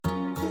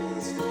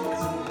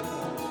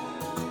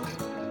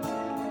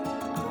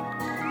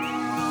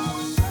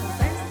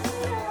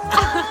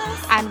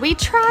and we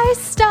try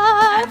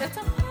stuff. And it's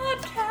a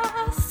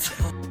podcast.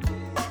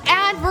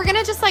 And we're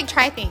gonna just like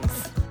try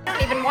things. I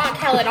don't even want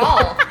kale at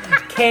all.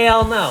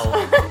 Kale, no.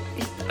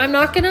 I'm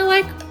not gonna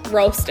like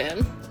roast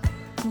him.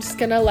 I'm just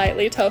gonna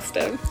lightly toast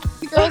him.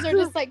 Girls are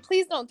just like,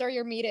 please don't throw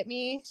your meat at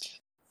me.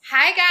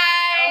 Hi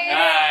guys.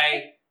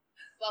 Hi.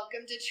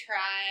 Welcome to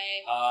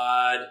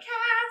Try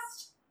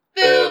Podcast.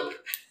 Boop.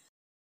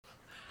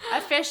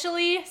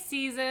 Officially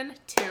season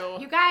 2.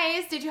 You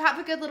guys, did you have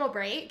a good little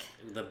break?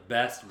 The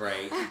best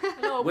break.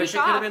 No, Wish it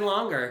could have been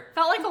longer.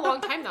 Felt like a long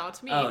time though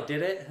to me. Oh,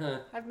 did it? Huh.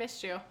 I've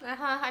missed you.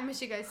 I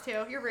miss you guys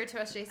too. You're rude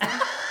to us, Jason.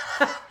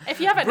 If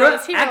you haven't Brooke,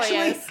 noticed, he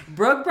really is.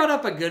 Brooke brought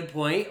up a good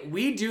point.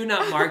 We do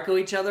not Marco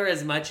each other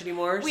as much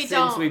anymore We since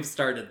don't. we've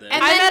started this.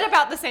 And I'm then- at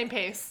about the same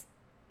pace.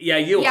 Yeah,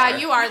 you are. Yeah,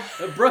 you are.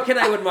 Brooke and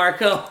I would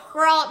Marco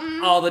We're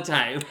all. all the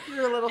time.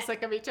 You're a little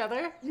sick of each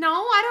other. No,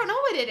 I don't know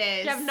what it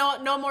is. You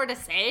have no more to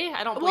say?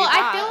 I don't believe Well,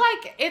 that. I feel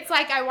like it's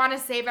like I want to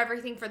save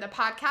everything for the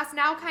podcast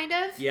now, kind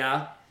of.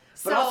 Yeah.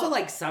 But So- also,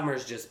 like,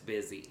 summer's just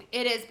busy.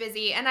 It is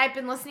busy, and I've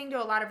been listening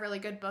to a lot of really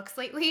good books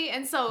lately.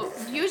 And so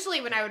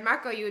usually when I would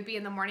Marco, you would be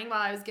in the morning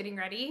while I was getting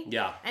ready.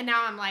 Yeah. And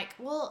now I'm like,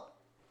 well,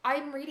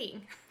 I'm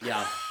reading.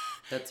 Yeah.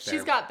 That's fair.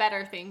 She's got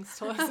better things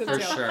to listen For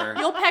to. sure.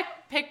 You'll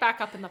pick back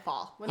up in the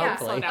fall when things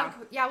slow Hopefully. down.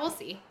 Yeah, we'll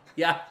see.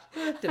 Yeah.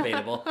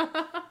 Debatable.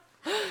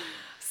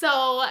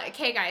 So,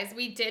 okay, guys,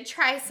 we did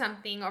try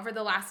something over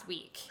the last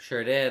week.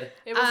 Sure did.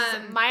 It was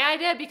my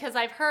idea because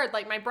I've heard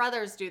like my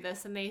brothers do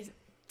this and they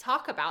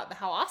talk about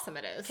how awesome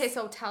it is. Okay,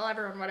 so tell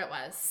everyone what it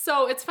was.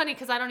 So it's funny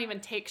because I don't even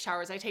take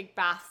showers. I take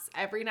baths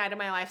every night of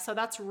my life. So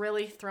that's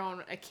really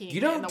thrown a key. You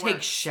in don't the take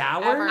works.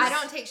 showers? Ever. I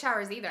don't take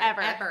showers either.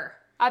 Ever.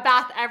 I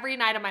bath every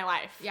night of my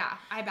life. Yeah,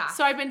 I bath.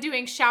 So I've been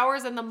doing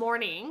showers in the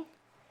morning,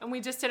 and we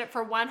just did it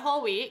for one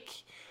whole week.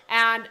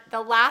 And the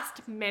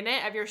last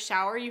minute of your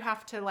shower, you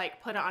have to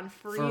like put it on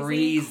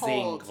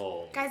freezing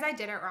cold. Guys, I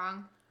did it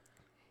wrong.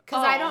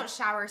 Because I Oh. don't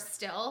shower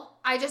still.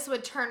 I just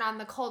would turn on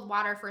the cold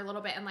water for a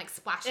little bit and like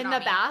splash it In on the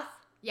me. bath.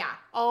 Yeah.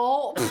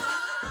 Oh.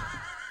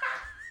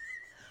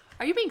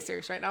 Are you being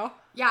serious right now?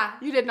 Yeah.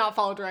 You did not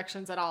follow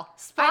directions at all. I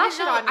Splash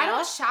didn't it know. on you. I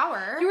don't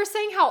shower. You were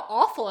saying how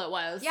awful it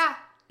was. Yeah.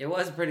 It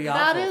was pretty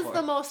awful. That is for the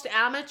her. most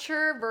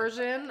amateur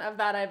version of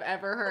that I've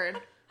ever heard.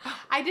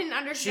 I didn't She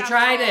understand.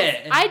 tried the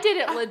rules. it. I did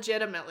it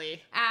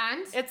legitimately.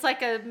 And? It's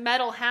like a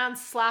metal hand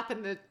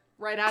slapping the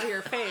right out of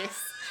your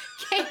face.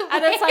 Okay,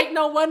 And it's like,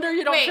 no wonder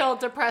you don't Wait. feel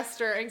depressed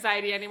or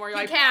anxiety anymore.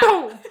 You're You like, can't.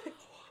 boom.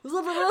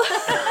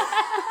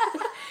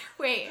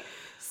 Wait.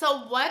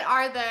 So what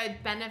are the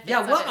benefits?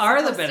 Yeah, of what it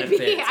are the supposed to be?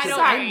 benefits? I 'Cause don't.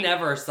 I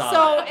never saw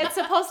So that. it's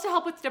supposed to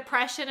help with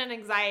depression and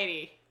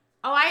anxiety.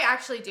 Oh, I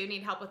actually do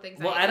need help with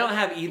anxiety. Well, I don't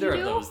have either You of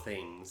do? those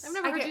things. I've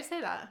never I heard get- you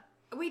say that.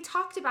 We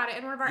talked about it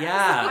in one of our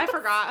Yeah. I episodes.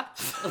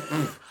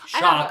 forgot.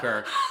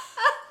 Shocker.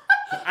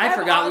 I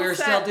forgot we were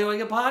onset. still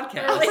doing a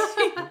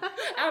podcast.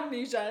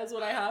 Amnesia is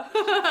what I have.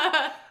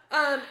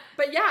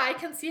 But yeah, I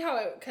can see how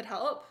it could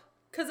help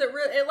because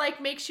it like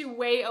makes you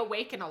way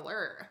awake and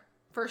alert.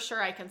 For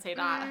sure, I can say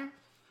that.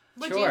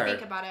 What do Sure. you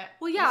think about it?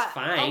 Well, yeah, It's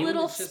fine. a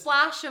little It's just-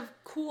 splash of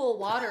cool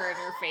water in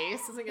your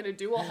face isn't going to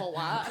do a whole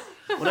lot.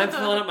 When I'm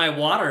filling up my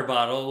water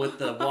bottle with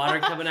the water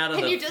coming out of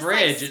And the you just, like,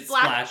 fridge, it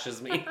splash-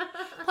 splashes me.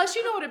 Plus,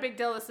 you know what a big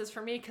deal this is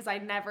for me because I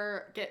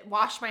never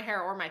wash my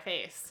hair or my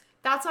face.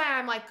 That's why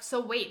I'm like, so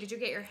wait, did you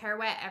get your hair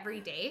wet every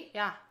day?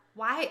 Yeah.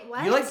 Why?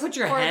 What? You like put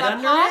your For head the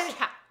under it?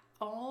 podca-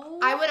 Oh.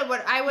 I would have.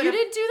 I would You have.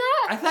 didn't do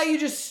that? I thought you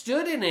just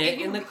stood in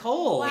it in the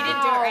cold. We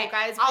didn't do it Wow, right,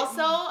 guys.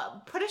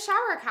 Also, put a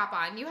shower cap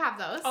on. You have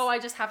those. Oh, I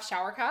just have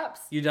shower cups.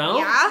 You don't?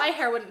 Yeah. My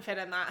hair wouldn't fit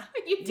in that.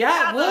 you do Yeah,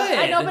 it have those. would.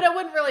 I know, but it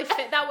wouldn't really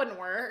fit. That wouldn't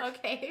work.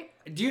 Okay.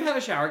 Do you have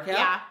a shower cap?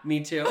 Yeah.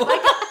 Me too.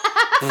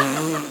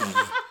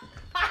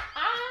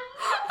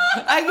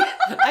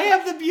 I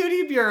have the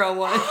Beauty Bureau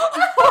one.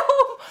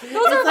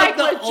 Those are It's like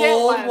the legit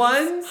old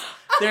ones.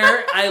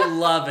 I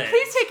love it.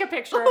 Please take a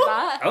picture of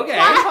that. Okay.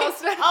 I'll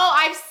post it. Oh,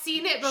 I've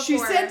seen it before. She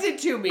sent it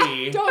to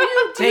me. Don't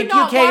you Thank you,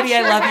 not Katie. wash I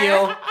your love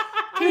hair. you.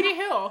 Katie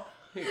who?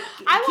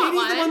 I want Katie's the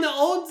one. one that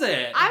owns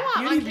it. I want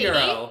Beauty one, Katie.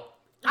 Bureau.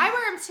 I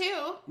wear them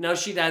too. No,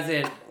 she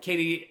doesn't.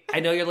 Katie, I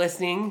know you're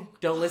listening.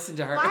 Don't listen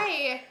to her.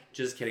 Why?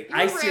 Just kidding. You're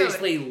I rude.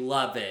 seriously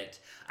love it.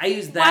 I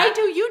use that. Why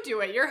do you do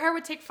it? Your hair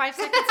would take 5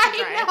 seconds to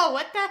dry. I know.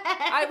 What the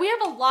heck? We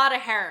have a lot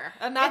of hair,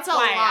 and that's It's a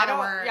why lot I of don't.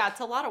 work. Yeah, it's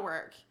a lot of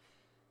work.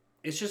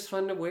 It's just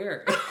fun to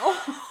wear.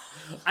 Oh.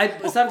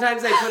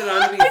 Sometimes I put it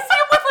on to be. I see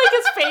him with like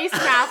his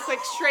face mask, like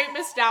straight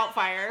Miss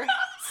Doubtfire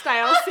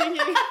style singing.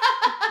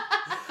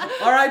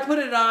 Or I put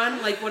it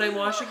on like when I'm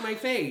washing my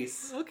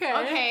face. Okay.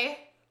 Okay.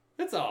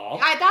 That's all.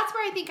 That's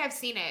where I think I've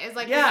seen it. Is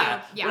like Yeah.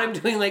 when you, When I'm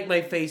doing like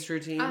my face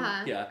routine.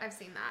 Uh-huh. Yeah. I've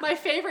seen that. My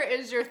favorite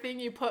is your thing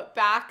you put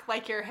back,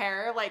 like your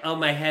hair, like, Oh,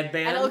 my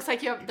headband. and it looks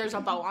like there's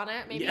a bow on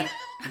it, maybe. Yeah,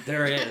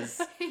 there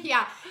is.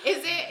 yeah.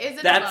 Is it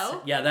a That's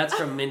bow? that's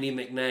from Mindy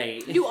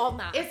McKnight. You own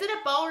that. Is it a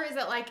bow or is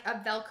it like a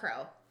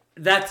Velcro?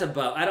 That's a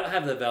bow. I don't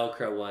have the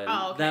Velcro one.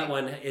 Oh, okay. That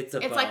one, it's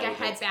a bow. It's like a that's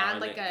headband, on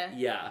like it. a-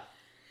 Yeah.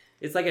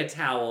 It's like a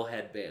towel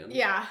headband.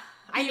 Yeah.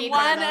 I The need one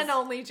one of and those.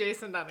 only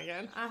Jason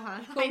Dunnigan.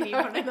 I need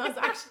one of those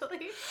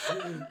actually.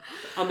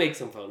 I'll make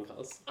some phone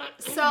calls.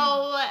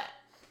 So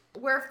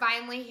we're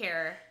finally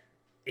here.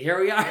 Here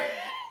we are.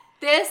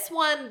 This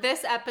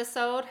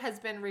episode has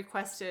been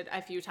requested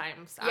a few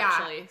times,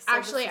 actually. Yeah, So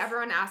actually, this is-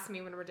 everyone asks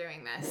me when we're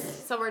doing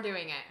this, so we're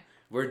doing it.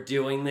 We're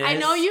doing this. I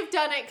know you've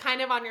done it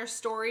kind of on your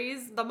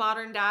stories, the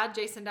modern dad,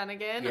 Jason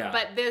Dunnigan, Yeah.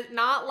 but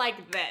not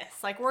like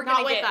this. Like we're Not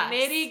gonna with get us.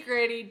 nitty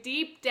gritty,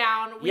 deep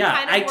down. We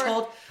Yeah, kind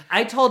of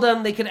I told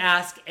them they could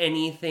ask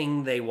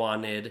anything they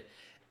wanted,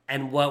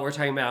 and what we're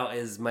talking about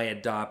is my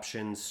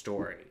adoption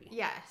story,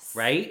 Yes.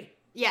 right?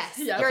 Yes.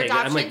 Yeah. Your Okay, I'm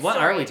adoption like, what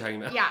story. are we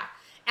talking about? Yeah.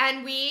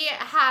 And we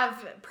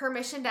have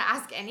permission to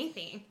ask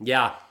anything.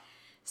 Yeah.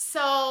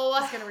 So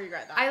I'm gonna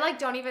regret that. I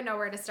don't even know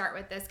where to start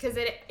with this because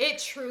it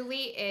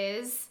truly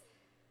is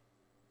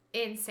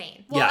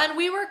insane. Well, Yeah. and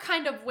we were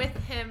kind of with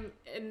him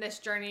in this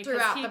journey because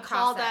Throughout he the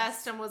called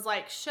process. us and was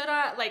like, "Should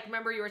I?" Like,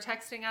 remember you were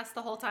texting us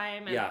the whole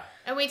time. And Yeah.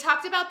 And we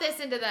talked about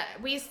this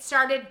we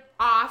started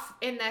off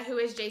in the Who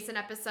is Jason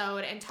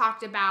episode and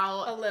talked a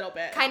about little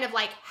bit. kind of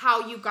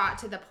how you got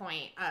to the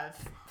point of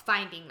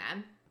finding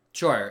them.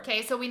 Sure.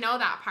 Okay, so we know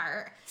that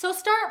part. So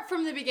start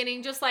from the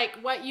beginning, just like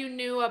what you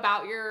knew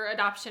about your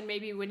adoption,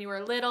 maybe when you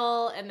were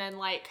little, and then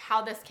like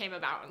how this came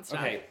about and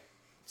stuff. Okay.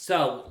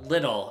 So,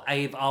 little.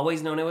 I've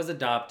always known I was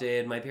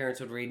adopted. My parents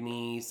would read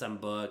me some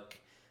book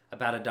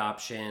about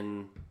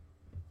adoption.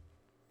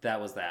 That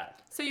was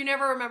that. So you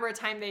never remember a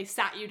time they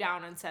sat you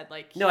down and said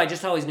like, No, I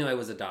just always knew I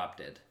was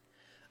adopted.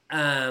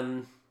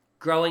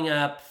 Growing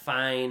up,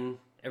 fine.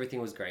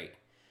 Everything was great.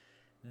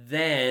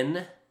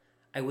 Then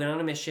I went on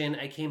a mission.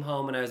 I came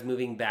home and I was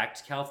moving back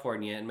to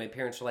California, and my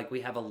parents were like,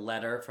 "We have a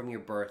letter from your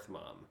birth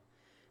mom."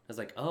 I was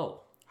like,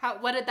 "Oh."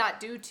 what did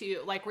that do to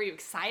you? Like, were you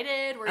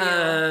excited? Were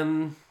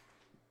you?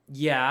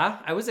 Yeah,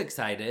 I was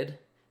excited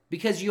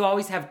because you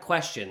always have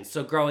questions.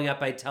 So growing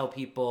up, I tell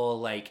people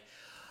like,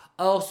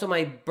 "Oh, so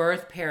my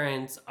birth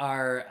parents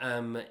are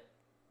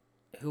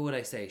who would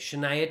I say?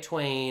 Shania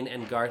Twain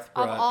and Garth Of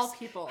Brooks all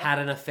people. had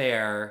an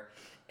affair,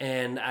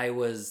 and I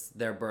was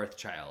their birth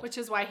child." Which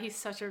is why he's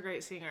such a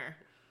great singer.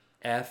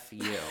 F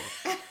you.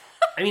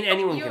 I mean,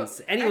 anyone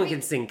You-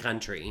 can sing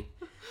country.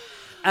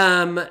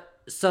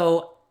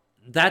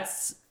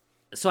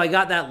 So I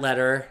got that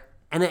letter,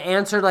 and it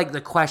answered like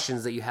the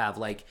questions that you have.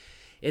 Like,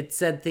 it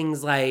said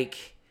things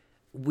like,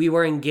 we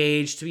were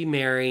engaged to be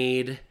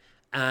married.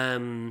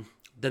 Then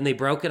they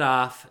broke it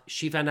off.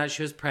 She found out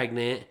she was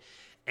pregnant,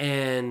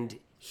 and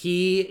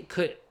he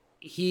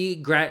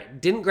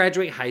didn't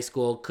graduate high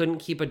school, couldn't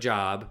keep a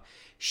job.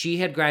 She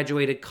had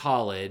graduated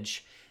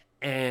college,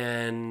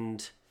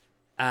 and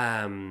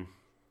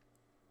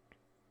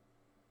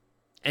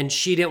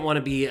she didn't want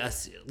to be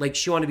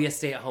she wanted to be a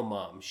stay-at-home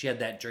mom. She had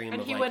that dream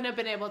And of he like, wouldn't have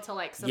been able to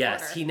like support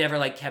yes, her. he never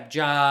like kept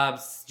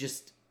jobs,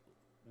 just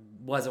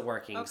wasn't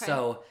working. Okay.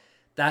 So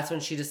that's when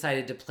she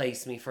decided to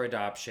place me for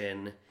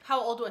adoption.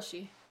 How old was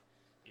she?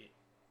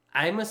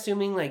 I'm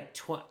assuming like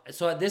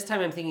so at this time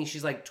I'm thinking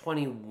she's like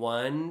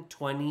 21,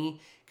 20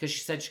 because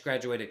she said she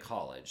graduated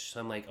college. So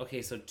I'm like,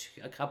 okay, so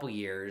a couple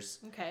years.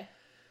 Okay.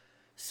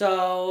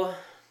 So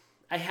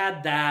I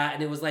had that,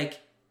 and it was like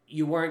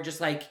you weren't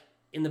just like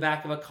in the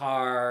back of a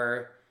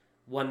car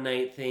one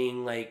night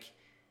thing. Like,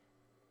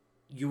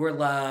 you were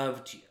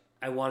loved.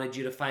 I wanted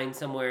you to find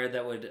somewhere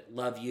that would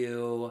love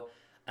you.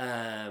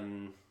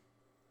 And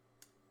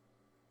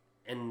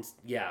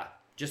yeah,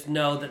 just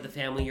know that the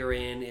family you're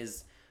in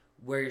is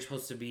where you're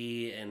supposed to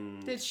be.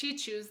 And Did she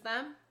choose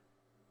them?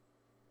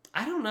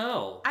 I don't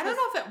know. I don't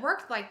know if it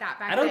worked like that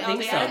back I don't then.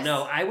 think so.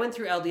 No, I went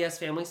through LDS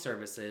Family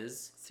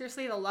Services.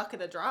 Seriously, the luck of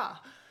the draw.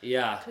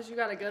 Yeah. Because you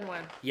got a good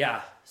one.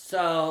 Yeah.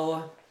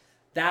 So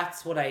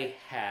that's what I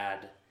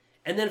had.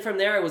 And then from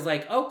there, I was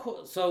like, oh,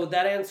 cool. So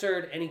that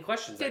answered any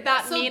questions. I Did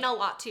had. that mean a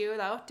lot to you,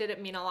 though? Did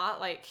it mean a lot?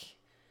 Like,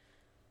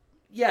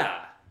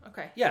 Yeah.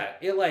 okay. Yeah.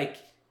 It like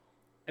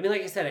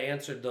I said, I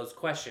answered those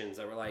questions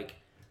that were like,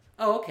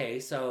 oh, okay.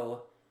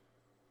 So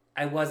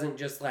I wasn't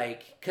just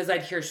like, because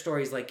I'd hear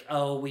stories like,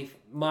 oh,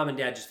 mom and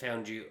dad just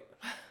found you.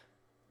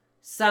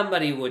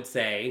 Somebody would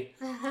say,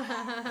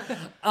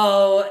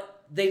 oh,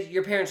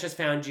 your parents just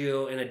found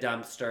you in a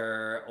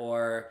dumpster,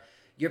 or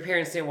your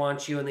parents didn't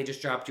want you and they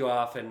just dropped you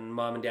off and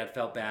mom and dad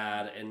felt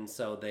bad and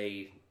so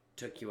they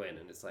took you in,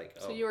 and it's like,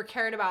 oh. So you were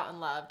cared about and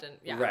loved, and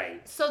yeah.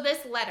 Right. So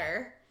this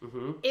letter,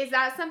 Mm-hmm. is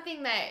that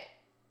something that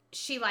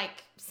she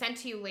sent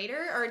to you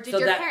later, or did So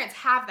your that- parents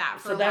have that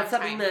for So a that's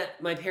long something time?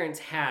 that my parents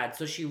had.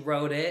 So she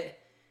wrote it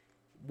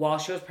while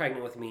she was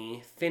pregnant with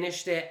me,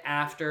 finished it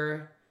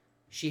after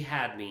she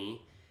had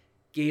me,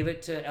 gave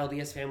it to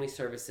LDS Family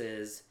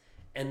Services,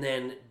 and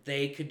then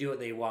they could do what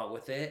they want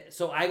with it.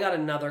 So I got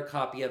another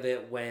copy of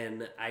it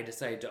when I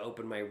decided to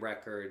open my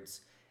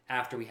records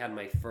after we had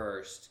my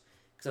first.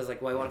 Because I was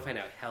like, well, I want to find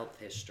out health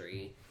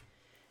history.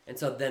 And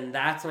so then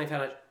that's when I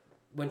found out,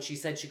 when she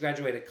said she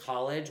graduated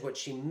college, what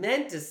she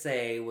meant to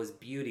say was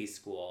beauty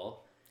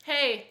school.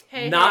 Hey.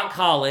 Not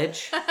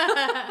college.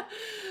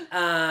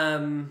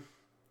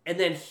 And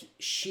then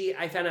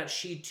I found out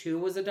she too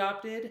was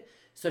adopted.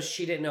 So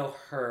she didn't know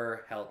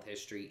her health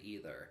history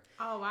either.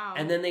 Oh, wow.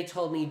 And then they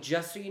told me,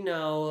 just so you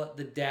know,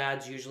 the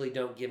dads usually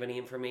don't give any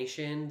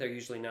information. They're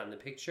usually not in the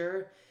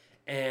picture.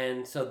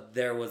 And so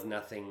there was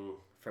nothing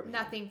from him.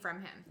 Nothing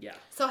from him. Yeah.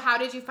 So how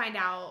did you find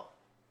out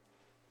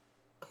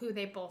who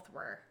they both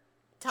were?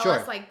 Tell Sure.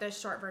 us, like, the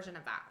short version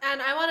of that.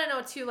 And I want to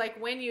know too, like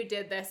when you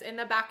did this, in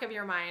the back of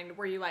your mind,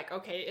 were you like,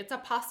 okay, it's a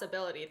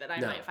possibility that I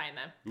No. might find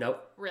them?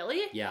 Nope.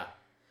 Really? Yeah.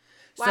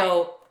 Why?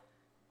 So,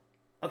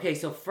 okay,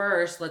 so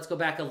first, let's go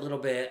back a little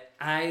bit.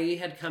 I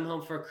had come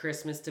home for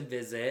Christmas to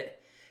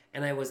visit,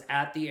 and I was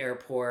at the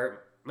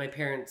airport.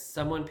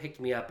 Someone picked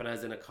me up, and I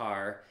was in a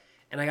car,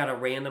 and I got a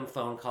random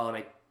phone call, and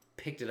I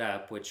picked it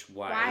up, which,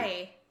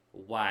 Why?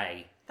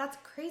 That's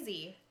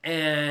crazy.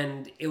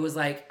 And it was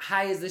like,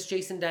 hi, is this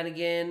Jason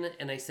Dunnigan?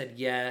 And I said,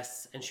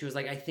 yes. And she was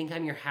like, I think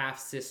I'm your half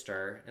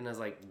sister. And I was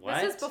like, what?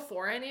 This is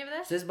before any of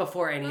this? This is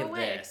before any No of way.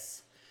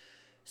 this.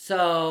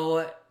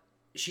 So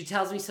she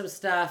tells me some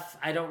stuff.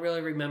 I don't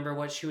really remember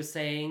what she was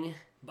saying.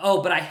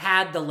 Oh, but I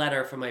had the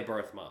letter from my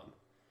birth mom.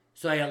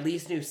 So I at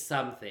least knew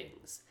some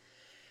things.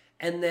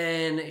 And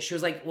then she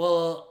was like,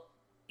 well,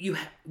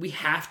 we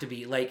have to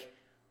be. Like,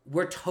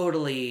 we're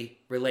totally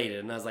related.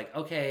 And I was like,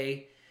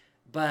 okay.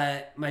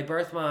 But my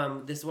birth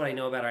mom, this is what I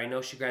know about her. I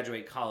know she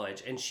graduated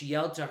college. And she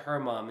yelled to her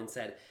mom and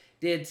said,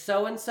 did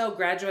so-and-so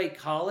graduate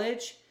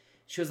college?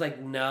 She was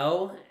like,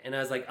 no. And I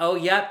was like, oh,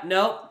 yep,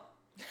 nope.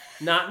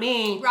 Not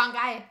me. Wrong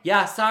guy.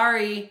 Yeah,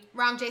 sorry.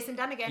 Wrong Jason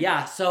Dunnigan.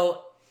 Yeah,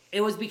 so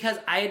it was because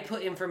I had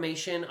put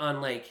information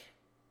on like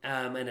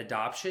an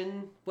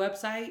adoption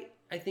website,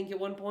 I think at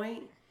one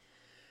point.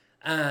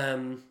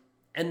 And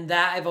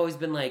that I've always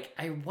been like,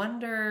 I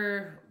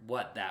wonder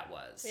what that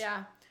was.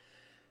 Yeah.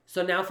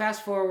 So now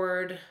fast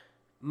forward,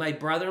 my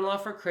brother-in-law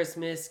for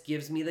Christmas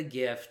gives me the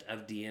gift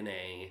of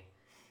DNA,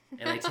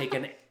 and I take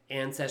an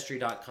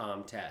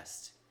Ancestry.com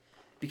test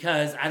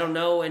because I don't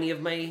know any of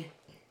my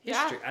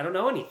history. I don't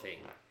know anything.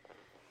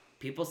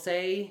 People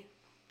say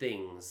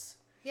things.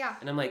 Yeah.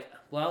 And I'm like,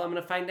 well, I'm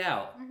going to find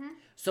out. Mm-hmm.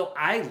 So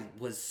I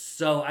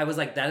was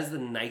like, that is the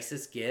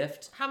nicest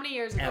gift. How many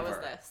years ago was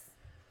Ever. this?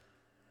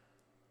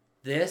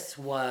 This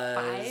was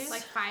 5?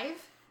 Like 5?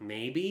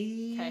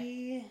 maybe,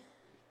 Okay.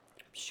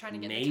 I'm just trying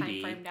to get the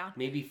time frame down.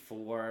 maybe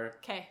 4.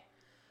 Okay.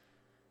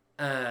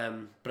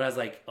 But I was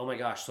like, oh my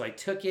gosh. So I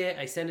took it,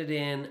 I sent it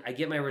in, I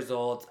get my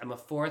results. I'm a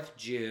 4th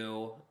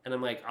Jew. And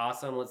I'm like,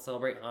 awesome, let's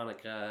celebrate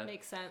Hanukkah.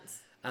 Makes sense.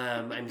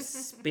 I'm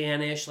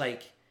Spanish,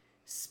 like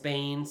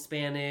Spain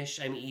Spanish.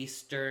 I'm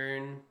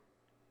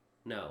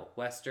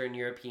Western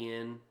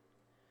European.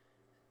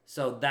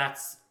 So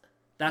that's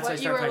what I What you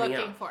started were finding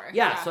looking out. for.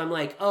 Yeah, so I'm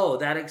like, oh,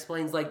 that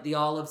explains like the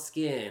olive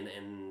skin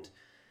and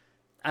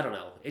I don't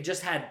know. It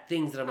just had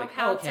things that I'm like,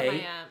 oh,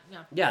 okay.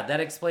 Yeah, that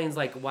explains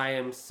like why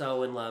I'm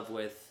so in love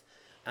with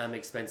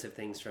expensive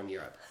things from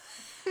Europe.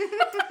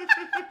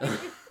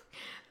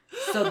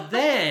 So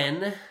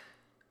then a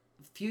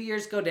few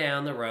years go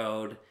down the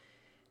road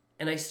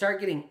and I start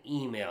getting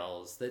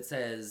emails that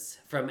says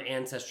from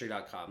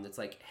Ancestry.com that's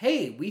like,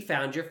 hey, we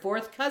found your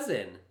 4th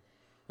cousin.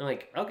 I'm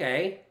like,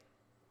 okay,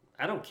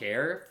 I don't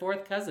care.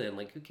 4th cousin.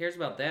 Like, who cares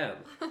about them?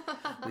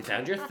 We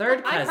found your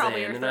 3rd I'm probably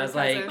cousin. your And I was 3rd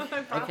like,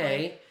 cousin.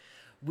 okay.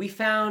 We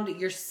found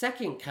your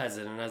 2nd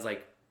cousin. And I was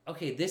like,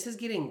 okay, this is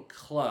getting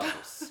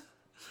close.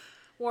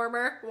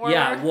 Warmer.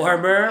 Yeah,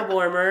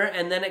 warmer.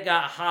 And then it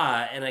got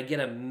hot and I get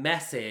a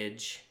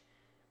message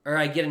or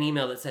I get an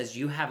email that says,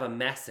 you have a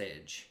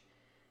message.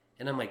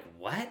 And I'm like,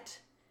 what?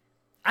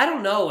 I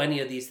don't know any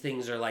of these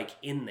things are like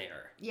in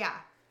there. Yeah.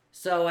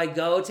 So I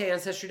go to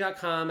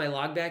Ancestry.com, I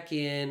log back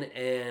in,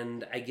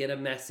 and I get a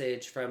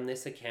message from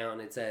this account.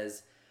 And it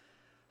says,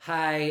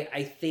 hi,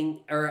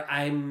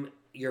 I'm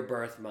your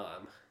birth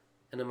mom.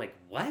 And I'm like,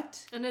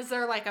 what? And is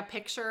there like a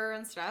picture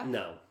and stuff?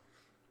 No.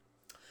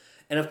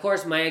 And of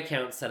course, my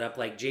account's set up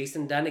like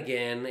Jason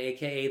Dunnigan,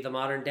 aka the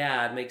Modern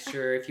Dad. Make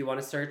sure if you want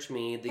to search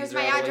me, these Here's are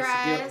my all the ways to do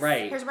address. it.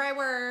 Right. Here's where I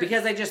work.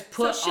 Because I just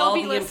put So she'll all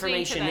be the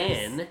listening to information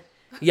this. in.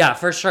 Yeah,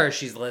 for sure,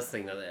 she's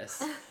listening to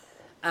this.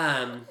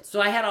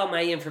 So I had all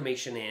my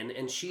information in,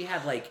 and she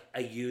had like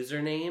a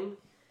username,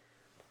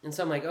 and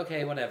so I'm like,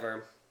 okay,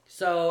 whatever.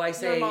 So I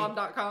say,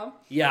 Yourmom.com.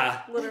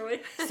 yeah. Literally.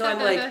 So I'm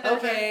like,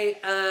 okay,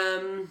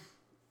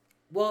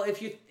 well,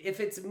 if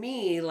it's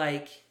me,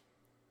 like.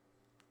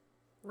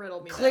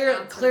 Riddle me. that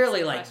answers Clearly,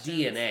 some like questions.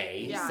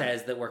 DNA Yeah.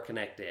 says that we're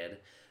connected,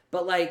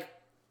 but like,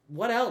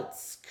 what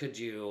else could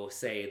you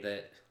say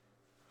that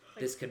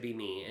this could be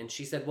me? And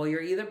she said, well,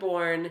 you're either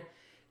born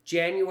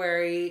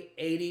January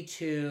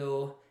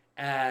 82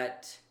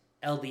 at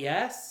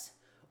LDS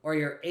or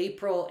you're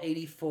April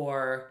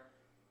 84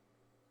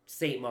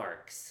 St.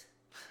 Mark's.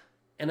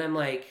 And I'm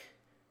like,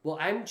 well,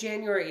 I'm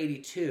January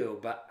 82,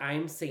 but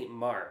I'm St.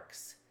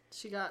 Mark's.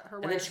 She got her.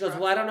 And then wires she goes,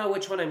 crossed. well, I don't know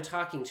which one I'm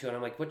talking to. And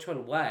I'm like, which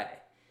one what?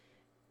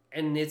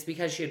 And it's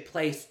because she had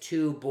placed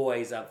 2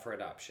 boys up for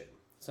adoption.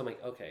 So I'm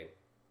like, okay.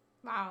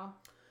 Wow.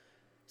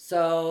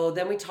 So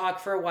then we talk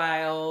for a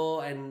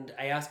while, and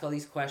I ask all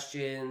these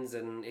questions,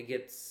 and it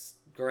gets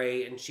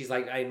great. And she's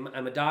like, I'm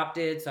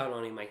adopted, so I don't know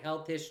any of my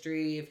health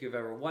history, if you've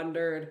ever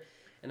wondered.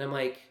 And I'm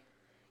like,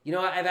 You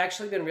know what? I've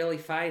actually been really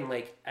fine.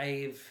 Like,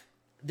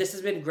 this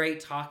has been great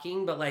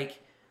talking, but like,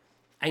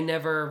 I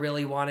never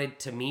really wanted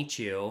to meet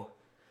you.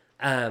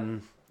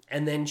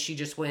 And then she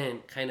just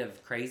went kind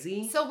of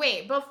crazy. So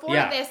wait, before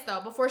Yeah. this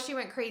though, before she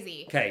went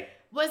crazy, Okay.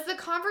 was the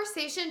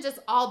conversation just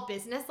all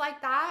business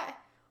like that?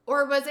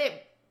 Or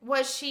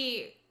was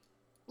she,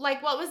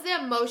 like, what was the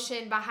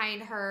emotion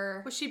behind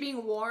her? Was she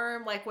being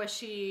warm? Like, was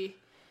she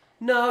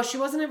No, she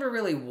wasn't ever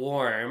really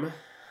warm.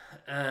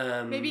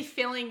 maybe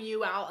filling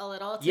you out a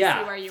little to see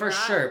Yeah, where you for were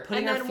at? sure.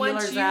 Putting and her then once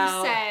feelers you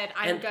out. said,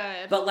 I'm and-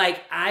 good. But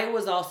like, I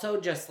was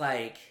also just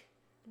like,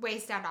 Way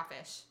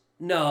standoffish.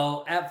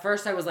 no, at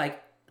first I was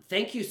like,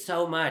 thank you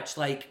so much.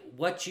 Like,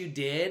 what you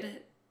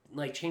did,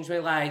 like, changed my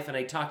life. And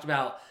I talked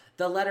about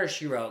the letter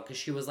she wrote because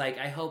she was like,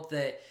 I hope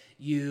that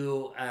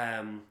you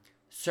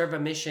serve a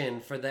mission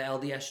for the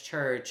LDS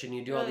church and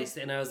you do all Really? these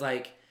things. And I was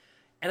like,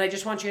 and I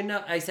just want you to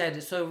know, I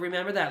said, so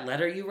remember that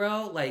letter you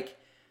wrote? Like,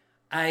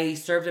 I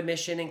served a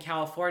mission in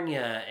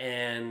California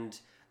and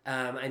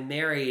I'm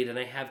married and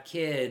I have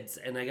kids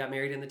and I got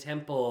married in the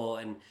temple.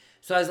 And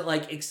so I was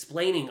like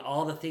explaining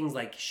all the things,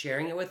 like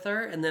sharing it with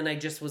her. And then I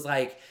just was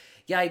like,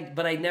 yeah,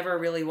 but I never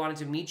really wanted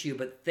to meet you,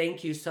 but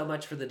thank you so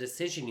much for the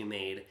decision you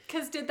made.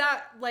 Because did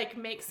that, like,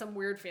 make some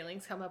weird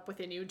feelings come up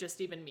within you just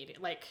even meeting,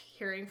 like,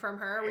 hearing from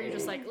her? Were you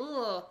just like,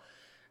 ugh?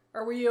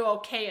 Or were you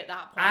okay at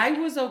that point? I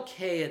was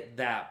okay at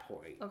that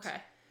point. Okay.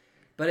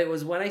 But it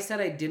was when I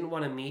said I didn't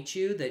want to meet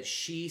you that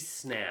she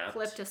snapped.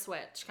 Flipped a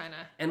switch, kind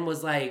of. And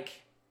was like,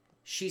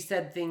 she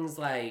said things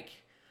like,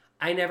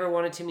 I never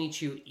wanted to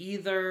meet you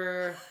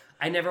either.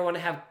 I never want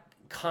to have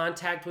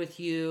contact with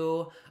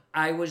you.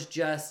 I was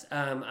just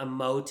a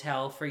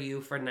motel for you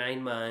for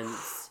 9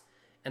 months.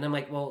 And I'm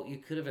like, well, you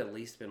could have at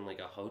least been like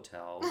a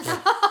hotel.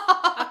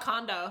 A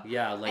condo.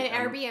 Yeah, like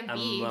An Airbnb. a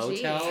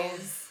motel.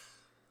 Jeez.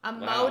 A Wow,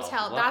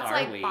 motel. what That's are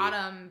like we?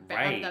 bottom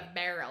Right. of the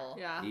barrel.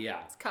 Yeah.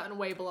 Yeah, It's cutting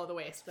way below the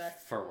waist there.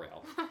 for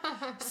real.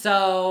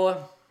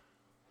 So,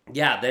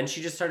 yeah, then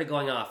she just started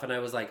going off. And I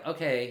was like,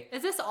 okay.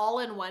 Is this all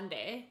in one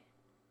day?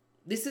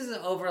 This is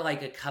over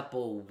like a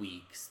couple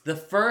weeks. The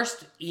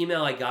first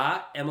email I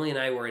got, Emily and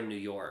I were in New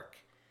York.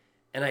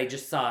 And I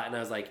just saw it and I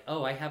was like,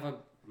 oh, I have a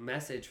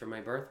message from my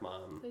birth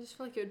mom. I just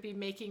feel like it would be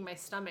making my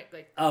stomach,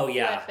 like, Oh,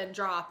 yeah. flip and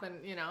drop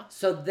and, you know.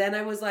 So then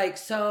I was like,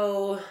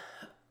 so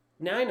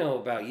now I know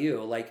about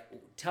you. Like,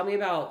 tell me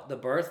about the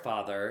birth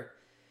father.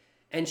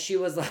 And she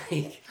was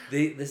like,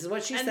 this is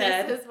what she and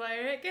said. this is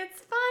where it gets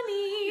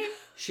funny.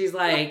 She's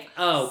like,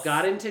 oh,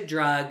 got into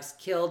drugs,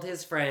 killed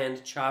his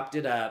friend, chopped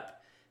it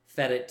up,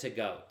 fed it to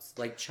goats.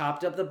 Like,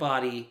 chopped up the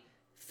body,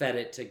 fed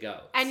it to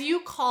goats. And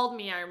you called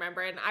me, I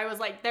remember, and I was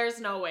like, there's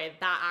no way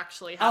that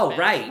actually Oh, happened.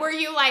 right. Were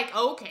you like,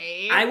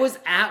 okay? I was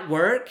at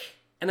work,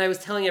 and I was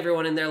telling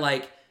everyone, and they're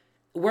like,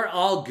 we're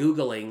all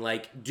Googling,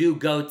 like, do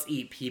goats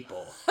eat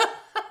people?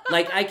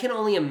 Like, I can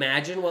only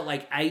imagine what,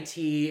 like, IT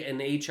and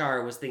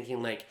HR was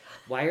thinking, like,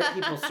 why are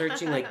people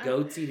searching, like,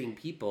 goats eating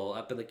people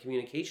up in the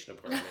communication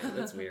department?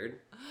 That's weird.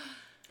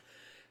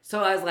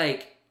 So I was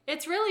like,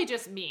 It's really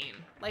just mean,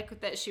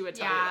 like, that she would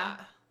tell you Yeah.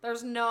 that.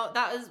 There's no,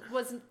 that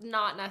was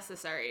not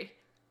necessary.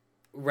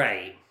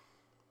 right.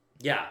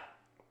 Yeah.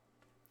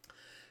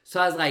 So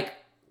I was like,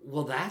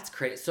 well, that's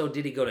crazy. So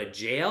did he go to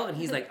jail? And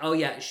he's like, oh,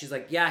 yeah. She's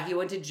like, yeah, he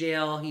went to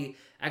jail. He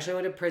actually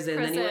went to prison.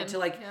 Then he went to,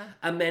 like, yeah.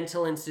 a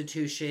mental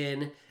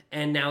institution.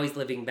 And now he's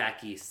living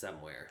back east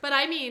somewhere. But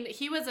I mean,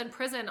 he was in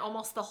prison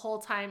almost the whole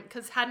time,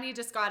 because hadn't he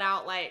just got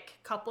out, like,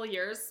 a couple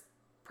years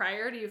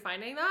prior to you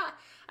finding that?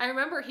 I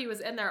remember he was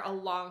in there a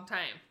long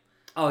time.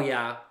 Oh,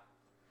 yeah.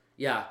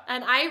 Yeah.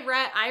 And I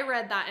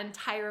read that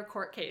entire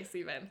court case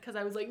even, because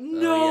I was like,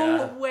 no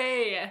yeah.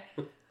 way.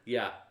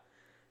 Yeah.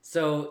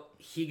 So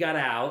he got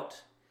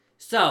out.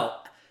 So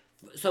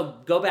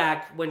go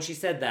back when she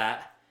said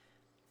that.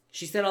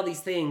 She said all these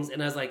things, and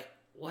I was like,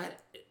 what?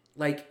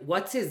 Like,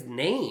 what's his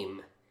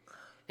name?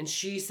 And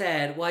she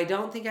said, well, I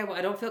don't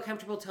feel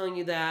comfortable telling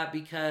you that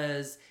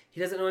because he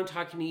doesn't know I'm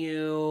talking to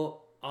you,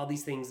 all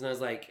these things. And I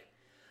was like,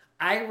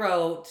 I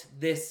wrote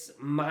this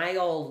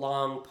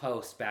mile-long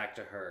post back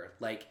to her,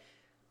 like,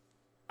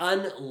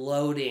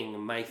 unloading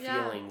my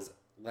feelings,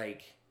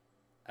 like,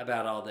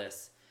 about all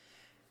this.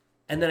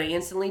 And then I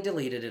instantly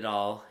deleted it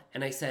all,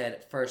 and I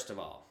said, first of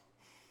all,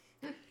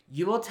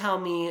 you will tell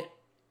me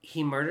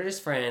he murdered his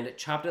friend,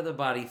 chopped up the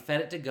body,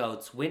 fed it to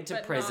goats, went to But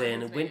not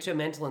prison, his went name. to a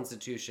mental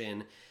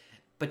institution,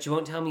 but you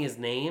won't tell me his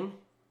name?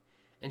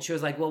 And she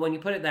was like, well, when you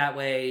put it that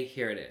way,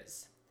 here it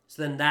is.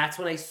 So then that's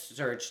when I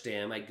searched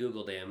him, I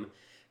Googled him,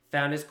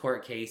 found his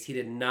court case. He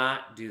did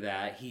not do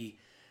that.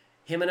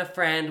 Him and a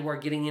friend were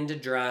getting into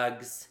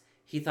drugs.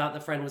 He thought the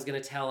friend was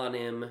going to tell on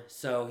him,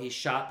 so he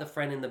shot the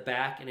friend in the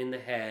back and in the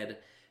head,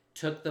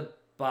 took the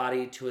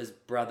body to his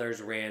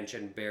brother's ranch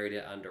and buried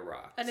it under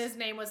rocks. And his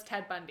name was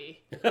Ted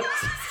Bundy.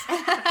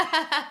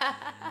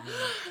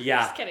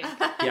 Yeah. Just kidding.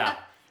 Yeah.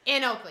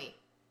 In Oakley.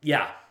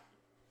 Yeah.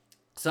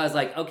 So I was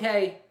like,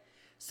 okay.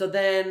 So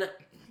then,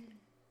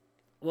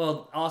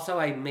 well, also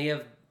I may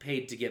have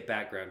paid to get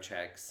background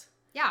checks.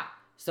 Yeah.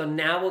 So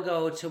now we'll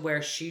go to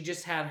where she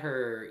just had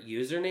her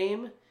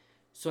username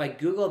So I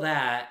Google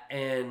that,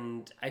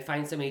 and I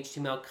find some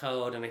HTML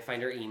code, and I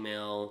find her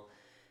email.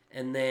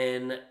 And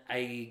then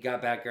I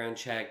got background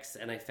checks,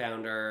 and I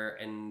found her,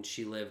 and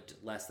she lived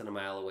less than a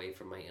mile away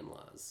from my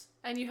in-laws.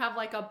 And you have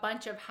like a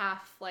bunch of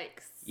half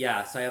like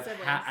Yeah, so I have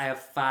siblings. I have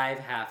 5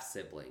 half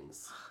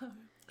siblings.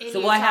 In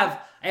So well, Utah?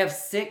 I have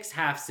 6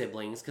 half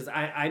siblings because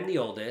I'm the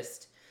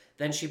oldest.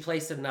 Then she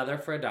placed another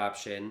for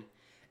adoption,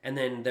 and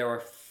then there were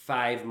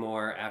 5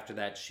 more after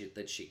that she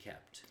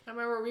kept. I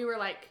remember we were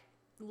like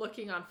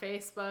looking on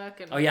Facebook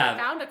and Oh, yeah.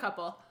 found a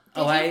couple.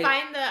 Did you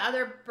find the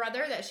other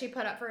brother that she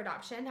put up for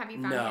adoption? Have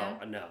you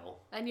found him? No.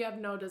 And you have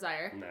no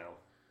desire. No.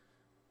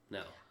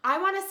 I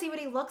want to see what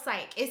he looks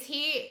like. Is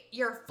he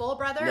your full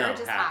brother No, or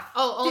just half. half?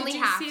 Oh, only Did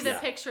you half. see the Yeah.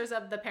 pictures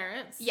of the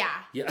parents? Yeah.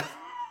 Yeah.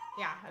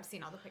 Yeah, I've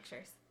seen all the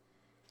pictures.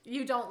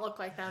 You don't look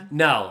like them.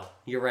 No,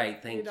 you're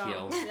right. Thank You you.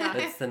 don't. Yeah.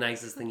 That's the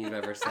nicest thing you've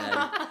ever said.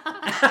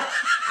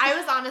 I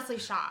was honestly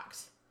shocked.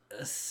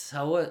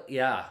 So,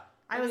 yeah.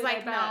 I was Maybe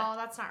like, I bet. no,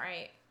 that's not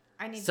right.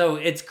 I need So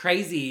it's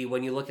crazy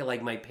when you look at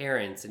like my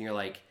parents and you're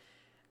like,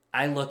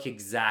 I look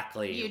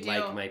exactly You do.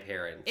 like my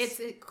parents. It's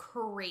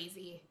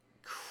crazy.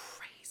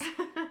 crazy.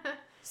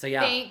 So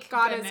yeah. Thank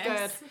God is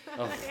goodness.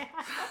 Oh.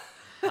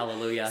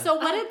 Hallelujah. So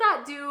what did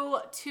that do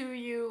to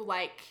you,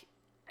 like,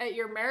 at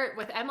your marriage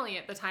with Emily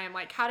at the time?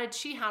 Like, how did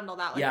she handle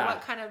that? Like, Yeah.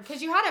 what kind of...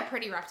 Because you had a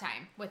pretty rough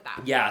time with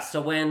that. Yeah, so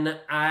when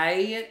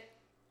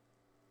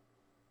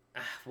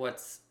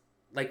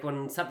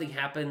when something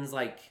happens,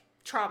 like,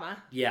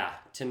 trauma, yeah,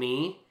 to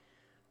me,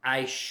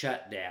 I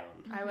shut down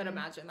I would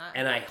imagine that.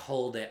 and I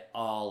hold it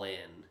all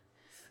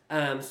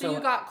in. So you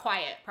got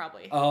quiet,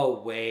 probably.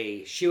 Oh,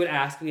 way. She would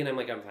ask me and I'm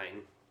like,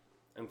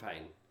 I'm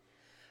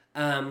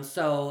fine.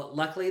 So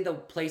luckily the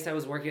place I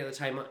was working at the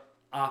time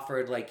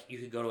offered, like, you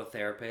could go to a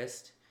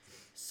therapist.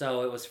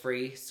 So it was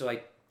free. So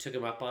I took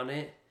him up on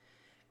it.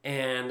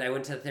 And I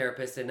went to the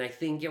therapist, and I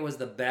think it was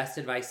the best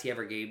advice he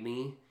ever gave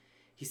me.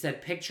 He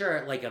said,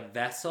 picture like a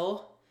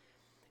vessel,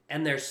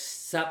 and there's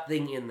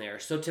something in there.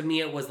 So to me,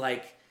 it was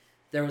like,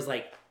 there was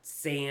like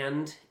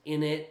sand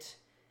in it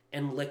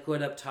and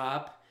liquid up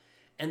top.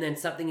 And then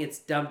something gets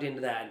dumped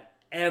into that, and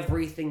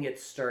everything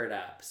gets stirred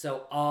up.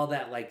 So all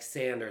that like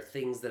sand or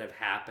things that have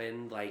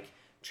happened, like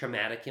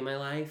traumatic in my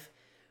life,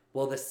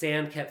 well, the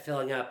sand kept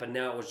filling up, and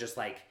now it was just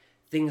like,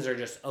 things are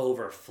just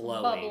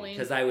overflowing. Bubbling.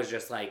 Because I was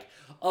just like,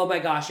 oh my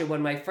gosh, and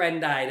when my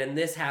friend died, and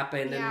this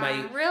happened, and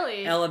my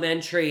Really?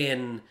 elementary,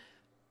 and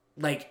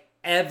like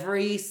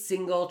every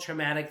single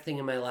traumatic thing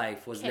in my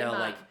life was Came now up.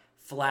 like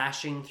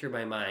flashing through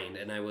my mind.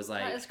 And I was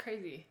like, That is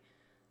crazy.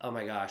 oh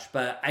my gosh.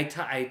 But I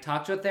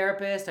talked to a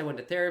therapist. I went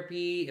to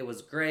therapy. It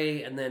was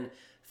great. And then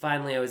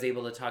finally I was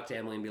able to talk to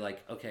Emily and be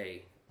like,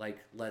 okay, like,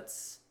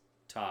 let's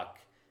talk.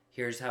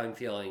 Here's how I'm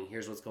feeling.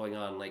 Here's what's going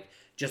on. Like,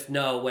 just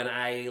know when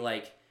I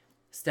like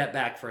step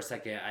back for a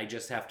second, I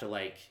just have to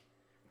like,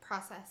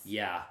 Process.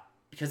 yeah,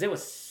 because it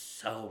was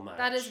so much.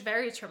 That is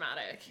very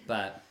traumatic.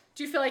 But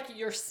Do you feel like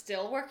you're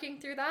still working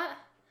through that?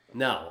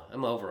 no,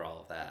 I'm over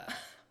all of that.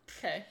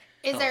 Okay.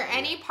 Is there Oh,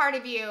 any part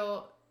of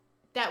you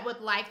that would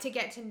like to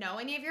get to know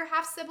any of your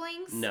half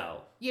siblings?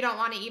 No. You don't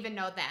want to even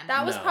know them.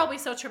 That was No. probably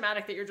so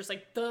traumatic that you're just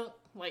like,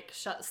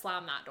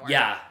 slam that door.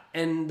 Yeah.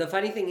 And the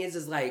funny thing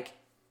is like,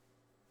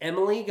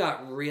 Emily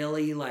got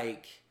really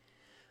like,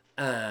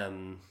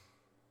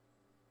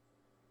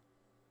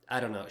 I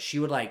don't know. She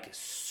would like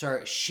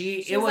search.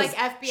 She was like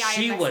FBI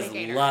She was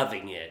investigator.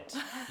 loving it.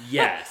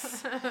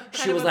 Yes.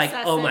 She of was like,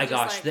 "Oh my obsessive,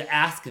 gosh, just like-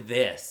 ask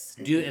this,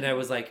 dude." And I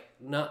was like,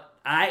 "No,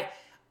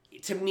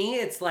 To me,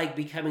 it's like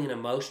becoming an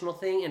emotional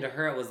thing, and to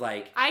her, it was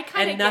like, I kinda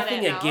and get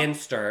nothing it now.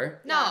 against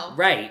her, No.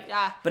 right?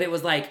 Yeah. But it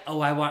was like,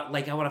 oh, I want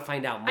to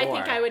find out more. I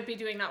think I would be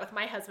doing that with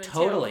my husband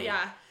Totally. too.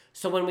 Yeah.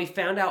 So when we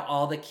found out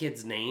all the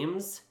kids'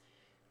 names,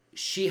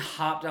 she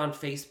hopped on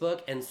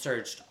Facebook and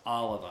searched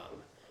all of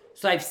them.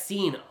 So I've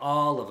seen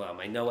all of them.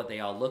 I know what they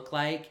all look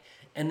like.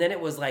 And then it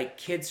was like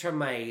kids from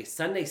my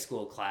Sunday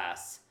school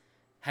class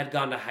had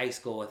gone to high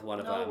school with one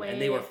of No them. way. And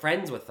they were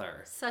friends with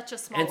her. Such a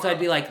small And so I'd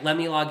be world. like, let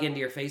me log into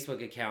your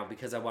Facebook account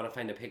because I want to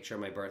find a picture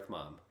of my birth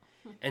mom.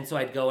 And so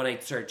I'd go and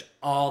I'd search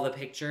all the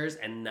pictures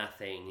and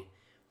nothing.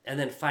 And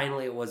then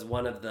finally it was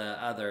one of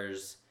the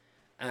others.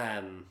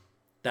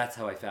 That's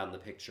how I found the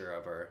picture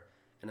of her.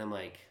 And I'm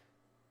like,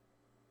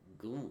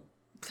 ooh.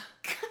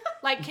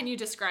 Like, can you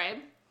describe?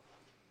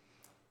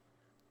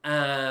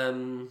 I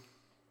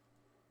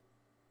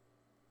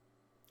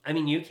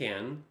mean, you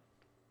can.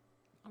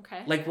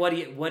 Okay. Like, what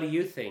do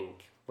you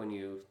think when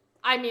you?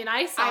 I mean,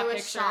 I saw I was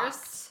pictures.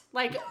 shocked.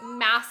 Like,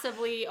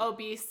 massively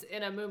obese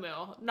in a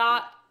muumuu.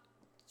 Not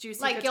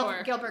juicy Like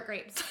couture. Gilbert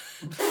Grapes.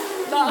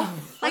 No.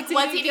 Like,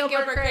 was eating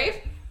Gilbert Grape?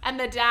 And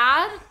the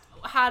dad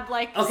had,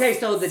 like, Okay,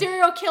 so the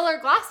serial killer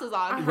glasses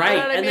on. right, You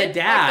know what I and mean? the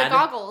dad. Like the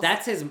goggles.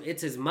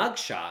 It's his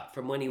mugshot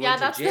from when he yeah,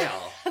 went to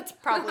jail. That's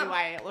probably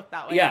why it looked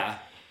that way. Yeah,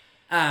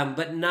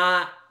 but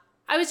not.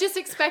 I was just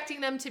expecting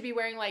them to be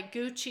wearing, like,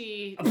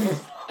 Gucci.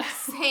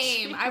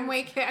 Same. I was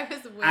way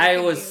I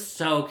was confused.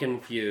 so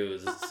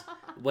confused.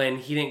 when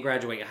he didn't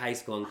graduate high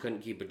school and couldn't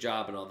keep a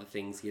job and all the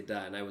things he had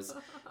done. I was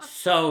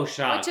so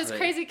shocked. Which is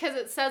crazy because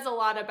it says a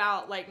lot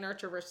about like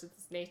nurture versus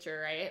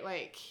nature, right?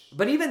 Like,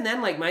 but even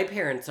then, like my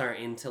parents aren't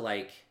into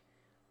like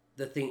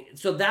the thing.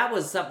 So that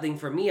was something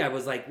for me. I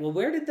was like, well,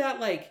 where did that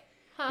like,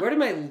 where did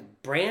my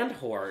brand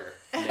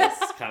whoreness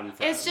come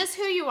from? It's just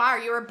who you are.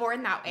 You were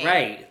born that way.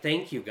 Right.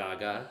 Thank you,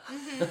 Gaga.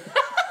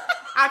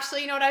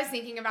 Actually, you know what I was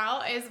thinking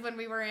about is when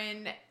we were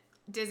in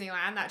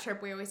Disneyland, that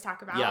trip we always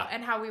talk about, Yeah.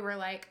 and how we were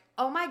like,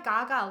 oh my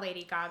Gaga,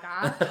 Lady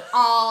Gaga,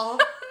 all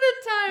the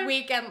time.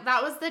 weekend.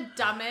 That was the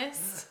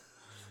dumbest.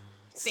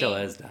 Still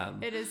thing. is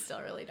dumb. It is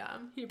still really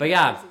dumb. He But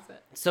yeah. practices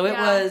it. So it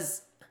Yeah.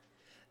 was.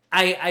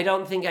 I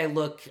don't think I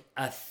look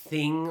a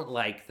thing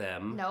like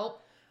them.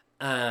 Nope.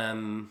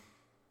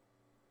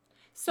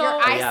 So Your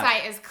Yeah.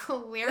 eyesight is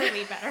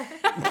clearly better.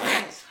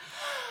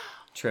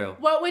 True.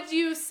 what would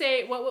you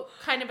say, what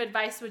kind of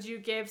advice would you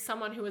give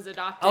someone who is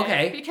adopted?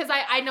 Okay. Because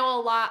I know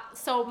a lot.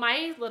 So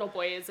my little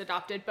boy is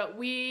adopted, but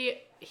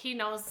he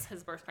knows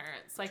his birth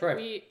parents. Like Sure.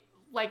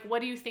 what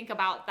do you think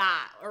about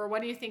that? Or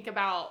what do you think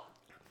about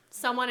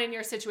someone in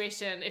your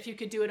situation? If you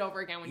could do it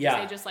over again, would you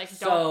say just like,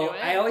 don't do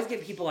it? I always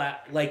get people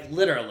like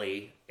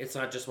literally, it's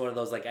not just one of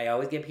those, like I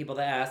always get people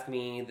that ask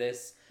me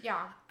this. Yeah.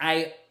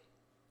 I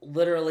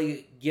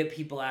literally get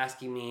people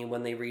asking me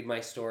when they read my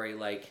story,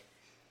 like,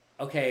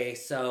 okay,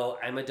 so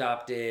I'm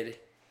adopted.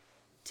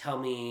 Tell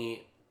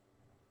me,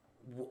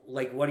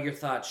 like, what are your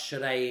thoughts?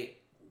 Should I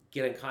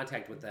get in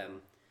contact with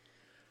them?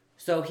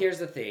 So here's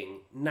the thing.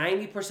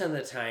 90% of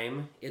the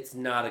time, it's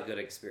not a good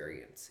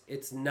experience.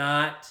 It's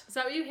not... Is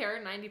that what you hear?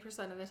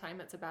 90% of the time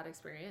it's a bad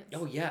experience.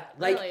 Oh, yeah.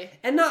 Like, Really?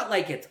 and not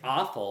like it's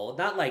awful.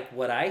 Not like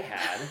what I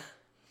had.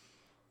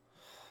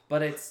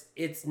 But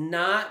it's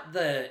not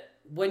the...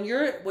 When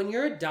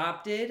you're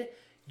adopted,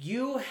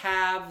 you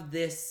have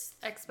this...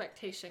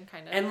 Expectation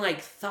kind of. And like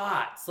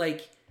thoughts.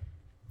 Like,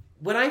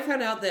 when I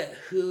found out that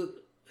who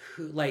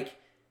like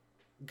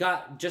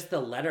got just the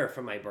letter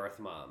from my birth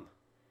mom,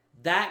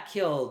 that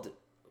killed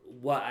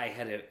what I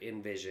had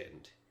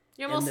envisioned.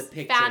 You and almost the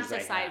pictures I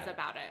fantasize had.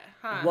 about it,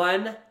 huh?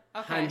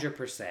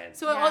 100%.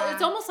 So Yeah.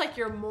 it's almost like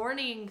you're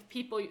mourning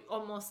people,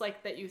 almost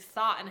like that you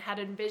thought and had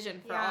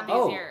envisioned for all Yeah. these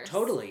Oh, years.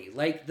 totally.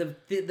 Like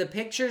the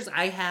pictures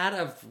I had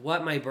of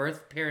what my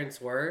birth parents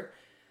were,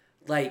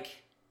 like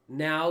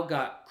now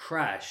got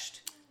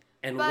crushed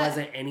and But-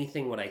 wasn't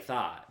anything what I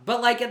thought.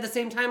 But like at the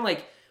same time,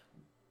 like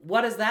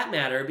what does that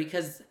matter?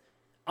 Because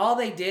all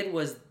they did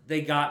was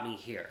they got me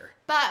here.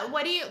 But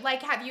what do you,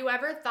 like, have you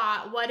ever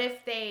thought, what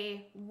if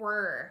they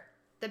were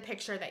the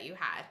picture that you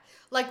had?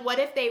 Like, what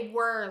if they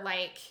were,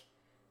 like,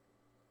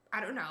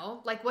 I don't know,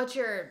 like, what's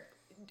your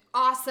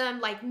awesome,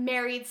 like,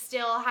 married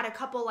still, had a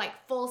couple, like,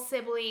 full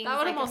siblings, That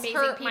would like, almost amazing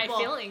hurt people.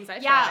 my feelings. I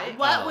Yeah, feel like.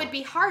 what Oh. would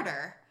be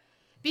harder?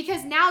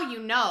 Because now you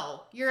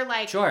know. You're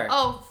like, Sure.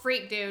 oh,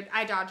 freak, dude,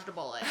 I dodged a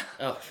bullet.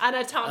 Oh. An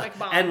atomic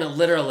bomb. And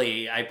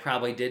literally, I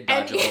probably did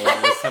dodge a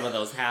bullet with some of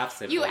those half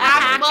siblings. You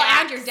act, well,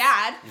 and your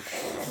dad.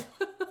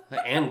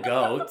 and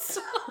goats.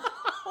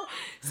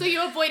 So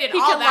you avoided he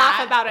all can that.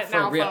 laugh about it For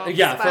now, real. folks.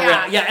 Yeah, but- for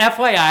real. Yeah,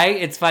 FYI,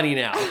 it's funny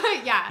now.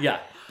 Yeah. Yeah.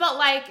 But,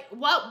 like,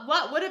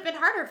 what would have been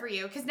harder for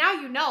you? Because now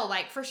you know,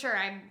 like, for sure,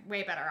 I'm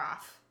way better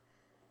off.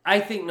 I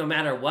think no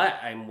matter what,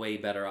 I'm way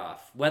better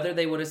off. Whether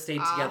they would have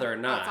stayed together or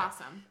not. That's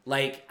awesome.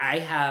 Like, I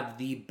have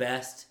the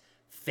best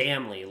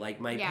family. Like,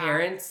 my Yeah.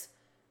 parents,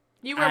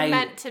 You were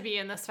meant to be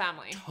in this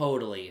family.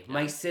 totally.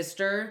 My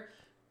sister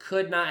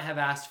could not have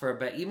asked for it,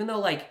 but even though,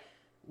 like,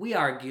 we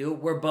argue,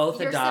 we're both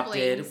You're adopted,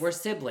 siblings. we're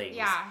siblings.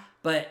 Yeah.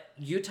 But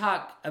you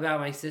talk about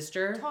my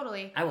sister,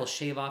 Totally. I will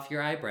shave off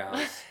your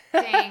eyebrows.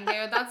 Dang,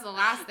 dude, that's the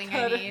last thing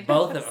I need.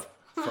 Both of them.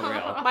 For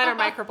real. Mine are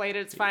microbladed.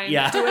 It's fine.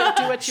 Yeah. Do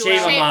what you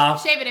Shave will. them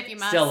off. Shave it if you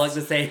must. Still look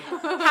the same.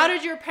 How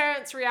did your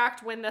parents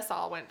react when this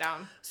all went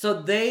down? So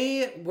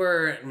they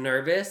were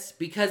nervous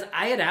because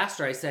I had asked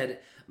her, I said,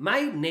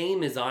 my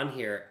name is on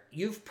here.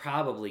 You've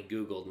probably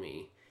Googled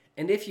me.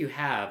 And if you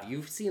have,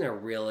 you've seen a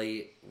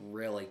really,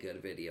 really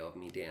good video of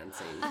me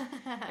dancing.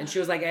 And she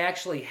was like, I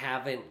actually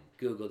haven't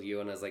Googled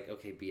you. And I was like,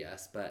 okay,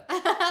 BS. But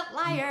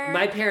Liar.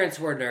 my parents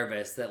were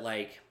nervous that,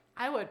 like,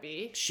 I would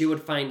be. she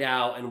would find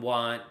out and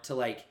want to,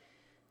 like,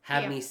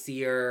 have Yeah. me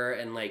see her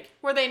and, like,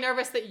 Were they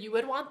nervous that you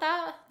would want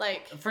that?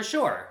 Like, for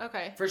sure.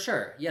 okay. For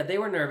sure. Yeah, they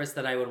were nervous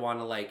that I would want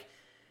to, like,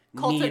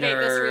 Cultivate meet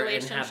her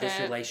this and have this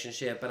relationship.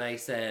 relationship. And I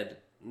said,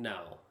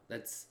 no,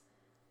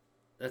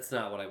 that's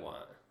not what I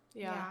want.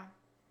 Yeah.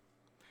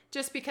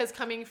 Just because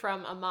coming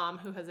from a mom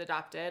who has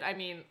adopted, I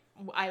mean,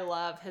 I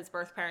love his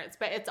birth parents,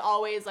 but it's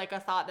always like a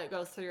thought that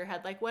goes through your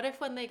head. Like, what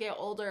if when they get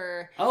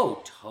older,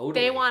 Oh, totally.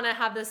 they want to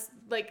have this,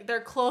 like,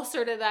 they're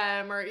closer to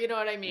them, or you know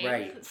what I mean?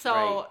 Right, So,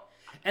 right.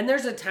 And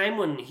there's a time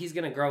when he's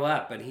going to grow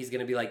up and he's going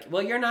to be like,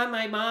 well, you're not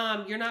my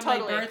mom. You're not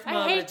totally. my birth I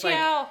mom. hate It's you.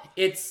 like,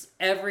 it's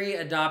every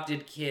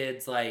adopted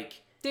kid's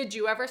like, Did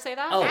you ever say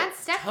that? oh, And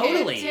stepkid,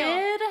 totally. too.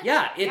 Did?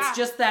 Yeah, it's Yeah.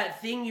 just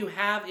that thing you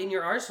have in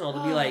your arsenal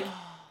to be like,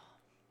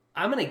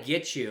 I'm going to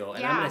get you and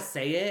I'm Yeah. going to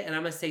say it and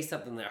I'm going to say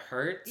something that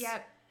hurts.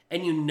 Yep.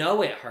 And you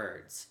know it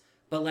hurts.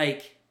 But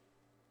like,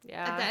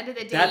 Yeah. At the end of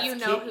the day, that's you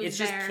know who's it's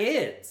there. just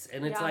kids.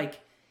 And it's Yeah. like,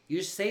 You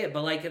just say it,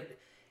 but like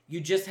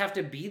you just have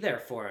to be there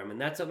for him, and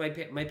that's what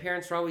my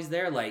parents were always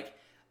there. Like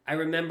I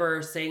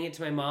remember saying it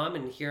to my mom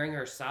and hearing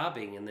her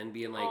sobbing, and then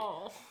being like,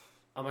 "Oh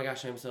my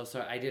gosh, I'm so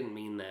sorry. I didn't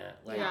mean that."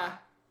 Like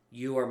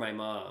you are my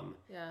mom,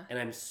 and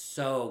I'm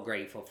so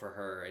grateful for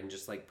her and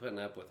just like putting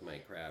up with my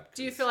crap.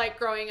 Do you feel like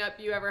growing up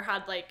you ever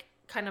had like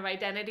kind of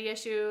identity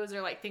issues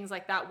or like things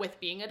like that with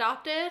being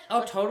adopted?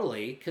 Oh,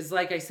 totally. Because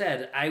like I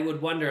said, I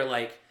would wonder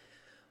like,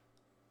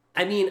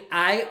 I mean,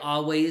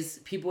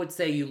 people would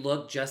say you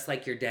look just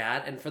like your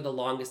dad. And for the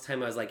longest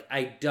time I was like,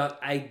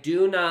 I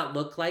do not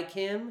look like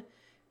him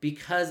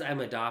because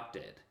I'm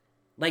adopted.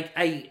 Like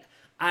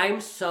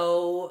I'm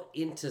so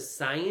into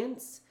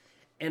science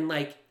and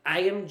like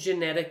I am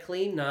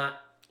genetically not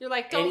You're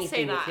like, don't say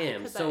anything that. with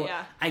him. So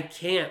I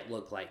can't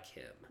look like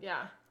him.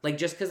 Yeah. Like,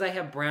 just because I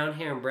have brown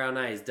hair and brown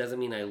eyes doesn't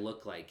mean I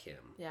look like him.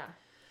 Yeah.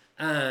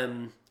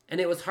 And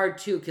it was hard,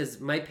 too, because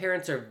my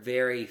parents are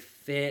very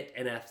fit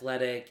and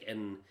athletic,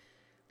 and,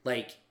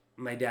 like,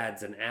 my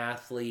dad's an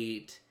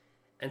athlete.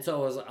 And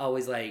so I was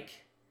always like,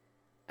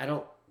 I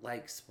don't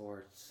like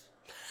sports.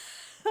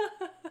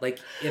 Like,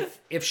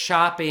 if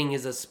shopping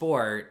is a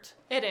sport...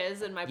 It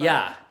is in my book.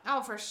 Yeah.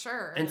 Oh, for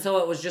sure. And so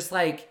it was just,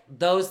 like,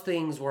 those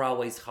things were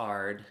always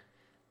hard.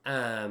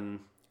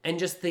 And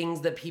just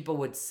things that people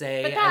would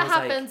say. But that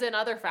happens in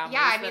other families.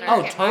 Yeah, I mean,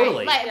 oh,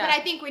 totally. But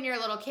I think when you're a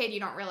little kid, you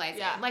don't realize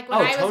it. Like when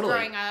I was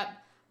growing up,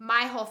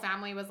 my whole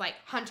family was like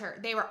hunter.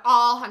 They were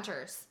all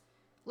hunters,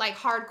 like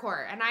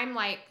hardcore. And I'm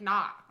like,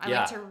 not. I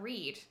like to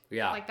read.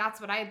 Yeah. Like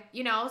that's what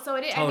so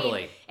it is. Totally.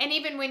 I mean, and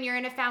even when you're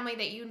in a family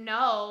that you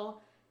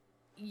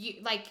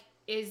like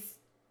is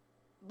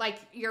like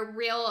your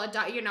real,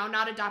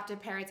 not adopted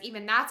parents,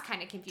 even that's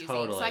kind of confusing.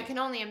 Totally. So I can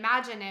only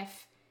imagine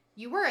if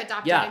you were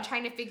adopted and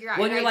trying to figure out.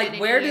 Well, your you're like,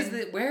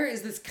 identity where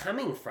is this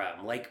coming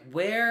from? Like,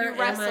 where you am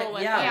wrestle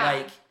I? with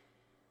like,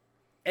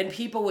 and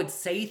people would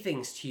say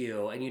things to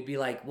you, and you'd be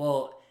like,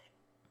 well,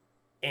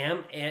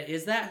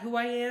 is that who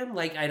I am?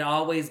 Like, I'd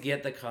always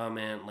get the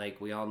comment,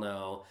 like, we all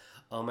know,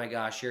 oh my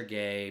gosh, you're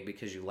gay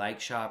because you like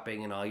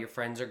shopping and all your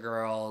friends are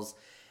girls.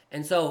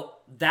 And so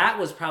that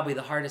was probably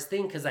the hardest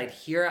thing because I'd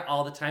hear it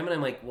all the time, and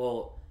I'm like,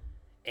 well,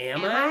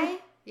 am I?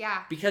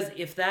 Yeah. Because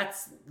if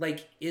that's,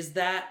 like, is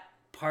that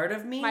part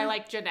of me? My,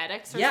 like,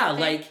 genetics or something? Yeah,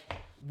 like,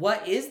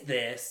 what is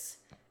this?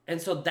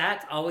 And so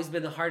that's always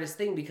been the hardest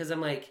thing because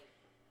I'm like,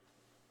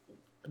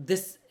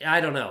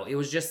 I don't know. It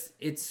was just,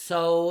 it's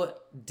so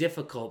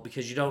difficult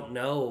because you don't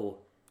know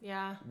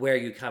where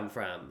you come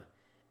from.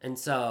 And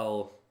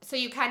so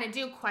you kind of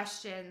do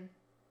question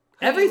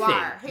everything.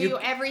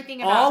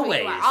 Everything about always.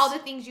 who you are. All the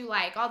things you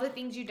like, all the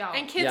things you don't.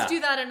 And kids do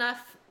that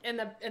enough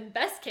in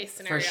best case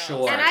scenario. For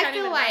sure. And I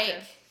feel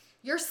like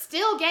you're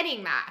still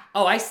getting that.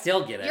 Oh, I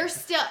still get it. You're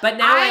still. But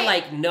now I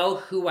like know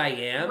who I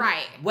am.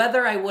 Right.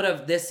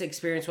 Whether this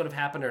experience would have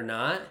happened or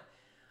not,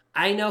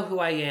 I know who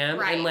I am.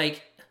 Right. And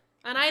like.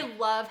 And I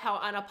love how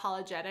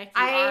unapologetic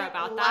you are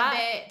about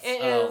that.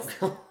 It is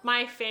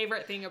my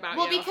favorite thing about you.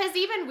 Well, because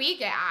even we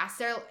get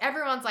asked,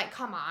 everyone's like,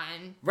 come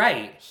on.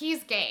 Right.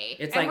 He's gay.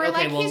 It's and like,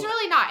 we're he's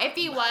really not. If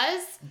he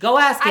was. Go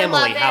ask I Emily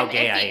love how him.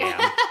 gay If I he-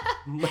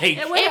 am. Like,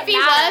 If he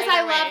was,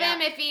 I love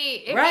him. If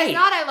he's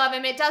not, I love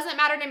him. It doesn't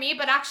matter to me,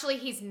 but actually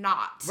he's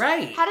not.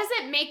 Right. How does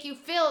it make you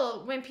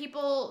feel when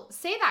people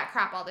say that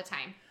crap all the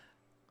time?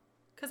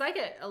 Because I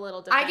get a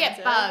little defensive. I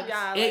get bugs.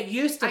 Yeah, it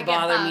used to I get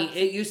bother bugs.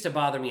 me. It used to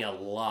bother me a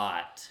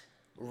lot.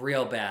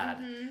 Real bad.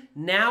 Mm-hmm.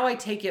 Now I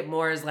take it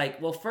more as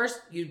like, well,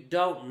 first, you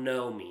don't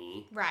know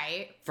me.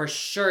 Right. For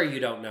sure you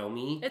don't know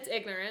me. It's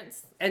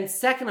ignorance. And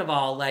second of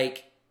all,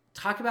 like,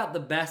 talk about the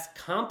best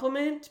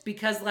compliment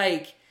because,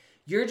 like,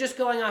 you're just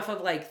going off of,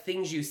 like,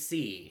 things you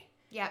see.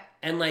 Yep.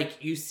 And,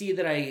 like, you see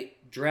that I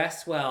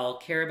dress well,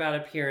 care about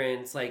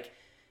appearance, like,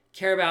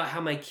 care about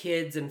how my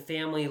kids and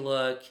family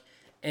look,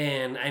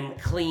 and I'm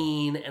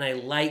clean, and I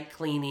like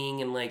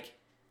cleaning, and, like...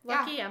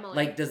 Lucky Emily.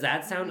 Like, does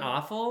that sound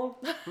awful?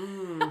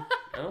 I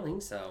don't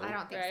think so. I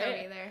don't think so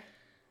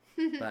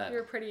either. But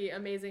You're a pretty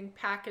amazing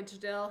package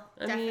deal.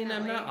 I mean,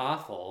 I'm not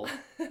awful.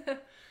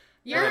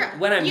 You're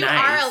when I'm you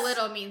nice. are a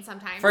little mean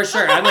sometimes. For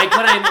sure. I'm like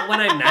when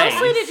I'm nice.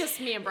 Mostly to just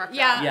me and Brooke.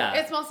 Yeah. Yeah.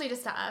 It's mostly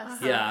just to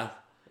us. Yeah.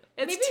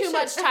 It's Maybe too we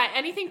much should- time.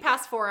 Anything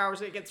past 4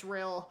 hours, it gets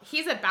real.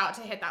 He's about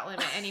to hit that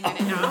limit any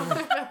minute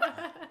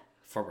now.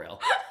 For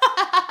real.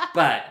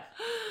 But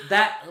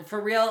for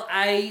real,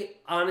 I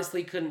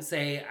honestly couldn't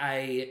say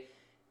I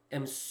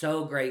am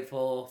so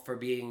grateful for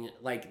being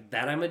like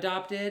that I'm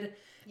adopted.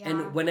 Yeah.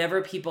 And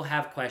whenever people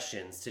have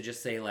questions, to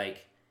just say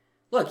like,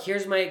 look,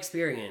 here's my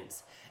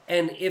experience.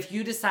 And if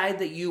you decide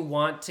that you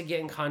want to get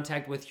in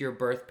contact with your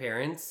birth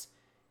parents,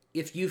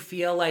 if you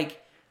feel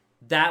like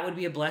that would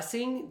be a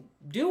blessing,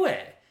 do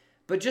it.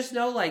 But just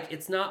know, like,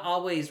 it's not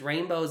always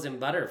rainbows and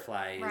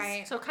butterflies.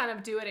 Right. So kind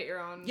of do it at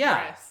your own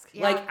risk.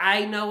 Yeah. Like,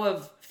 I know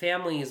of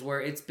families where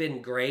it's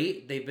been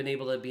great. They've been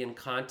able to be in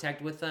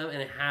contact with them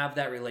and have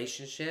that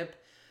relationship.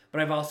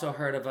 But I've also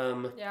heard of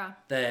them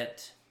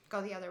that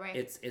Go the other way.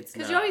 it's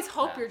Because you always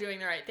hope you're doing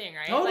the right thing,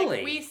 right? Totally.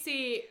 Like, we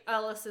see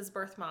Ellis's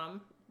birth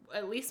mom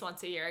at least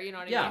once a year, you know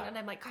what I mean? And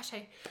I'm like, gosh,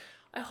 I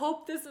I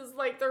hope this is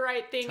like the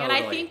right thing. And I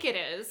Totally. think it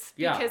is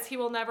Yeah. because he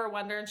will never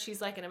wonder. And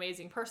she's like an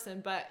amazing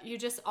person, but you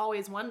just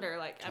always wonder,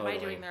 like, am I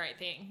Totally. doing the right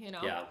thing? You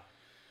know? Yeah.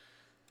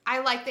 I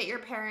like that your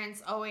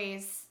parents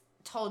always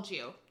told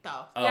you,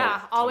 though. Oh,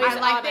 Yeah, always I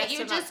like that honest you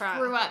and just upfront.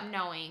 grew up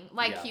knowing,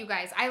 like Yeah. you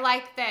guys. I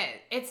like that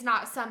it's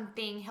not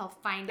something he'll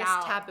find This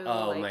out. taboo.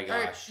 Oh like, my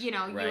Or, gosh. you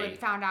know, you Right. had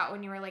found out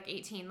when you were like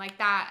 18. Like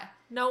that.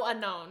 No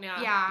unknown.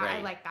 Yeah. Yeah, I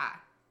Right. like that.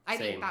 I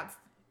Same. think that's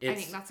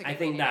It's, that's a good I way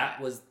think to that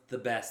do it. was the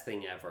best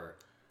thing ever.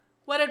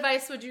 What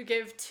advice would you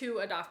give to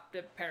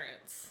adoptive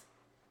parents?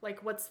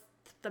 Like, what's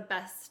the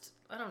best?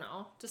 I don't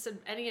know. Just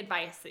any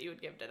advice that you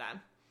would give to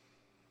them.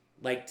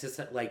 Like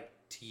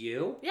to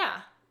you?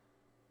 Yeah.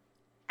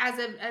 As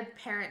a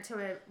parent to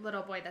a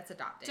little boy that's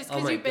adopted. Just Oh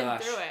because my you've been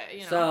gosh. through it.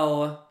 You know.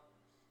 So,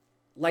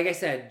 like I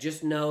said,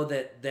 just know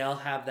that they'll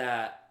have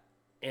that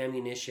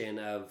ammunition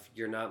of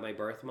 "you're not my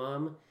birth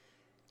mom."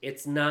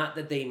 It's not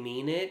that they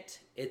mean it;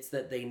 it's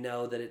that they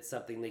know that it's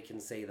something they can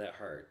say that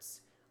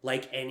hurts.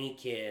 Like any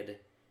kid,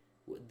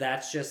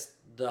 that's just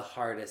the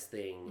hardest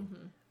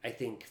thing I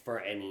think for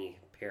any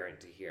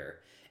parent to hear.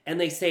 And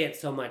they say it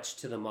so much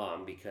to the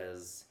mom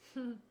because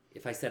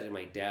if I said it to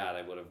my dad,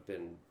 I would have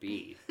been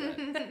beat. But,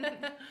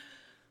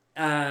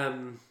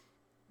 and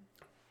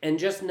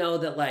just know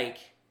that like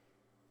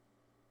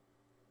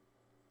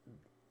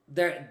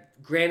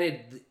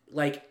granted,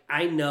 like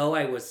I know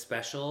I was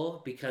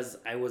special because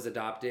I was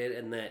adopted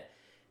and that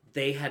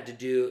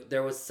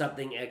there was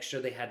something extra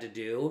they had to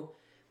do.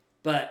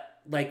 But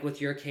like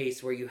with your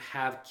case where you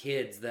have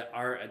kids that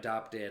aren't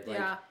adopted, like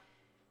yeah.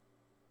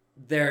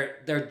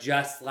 they're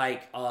just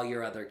like all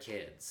your other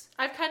kids.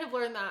 I've kind of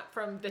learned that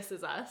from This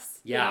Is Us.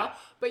 you Yeah. know?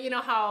 But you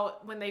know how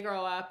when they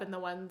grow up and the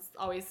ones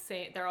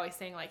they're always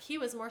saying like, he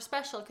was more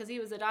special because he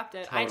was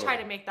adopted. I try Totally.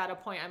 to make that a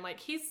point. I'm like,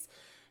 he's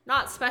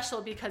not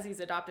special because he's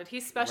adopted.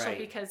 He's special Right.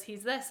 because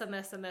he's this and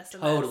this and this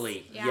and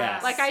Totally. this. Yeah.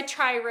 Yes. Like I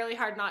try really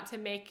hard not to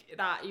make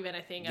that even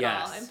a thing at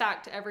all. Yes. In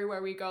fact,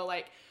 everywhere we go,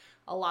 like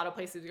a lot of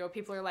places we go,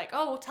 people are like,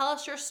 oh, tell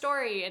us your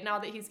story. And now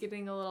that he's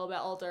getting a little bit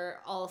older,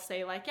 I'll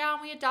say like, yeah,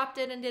 we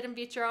adopted and did in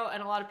vitro.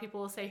 And a lot of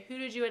people will say, who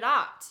did you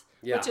adopt?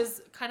 Yeah. Which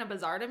is kind of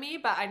bizarre to me,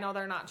 but I know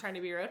they're not trying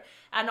to be rude.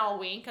 And I'll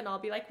wink and I'll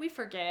be like, we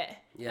forget.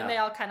 Yeah. And they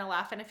all kind of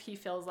laugh. And if he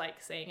feels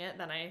like saying it,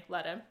 then I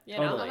let him, you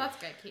know? Totally. Oh, that's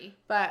good, Key.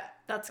 But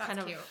that's That's kind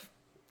of cute.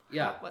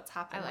 Yeah. what's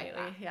happened I like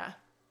lately. that. Yeah.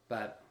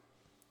 But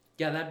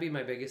yeah, that'd be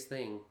my biggest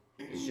thing.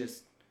 It's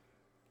just,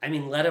 I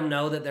mean, let them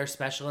know that they're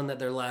special and that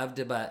they're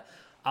loved, but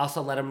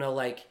also let them know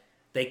like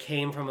they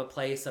came from a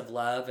place of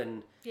love.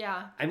 And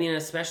Yeah. I mean,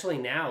 especially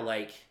now,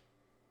 like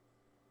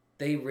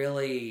they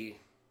really,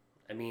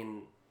 I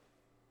mean,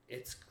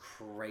 it's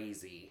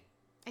crazy.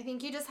 I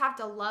think you just have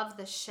to love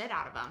the shit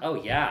out of them. Oh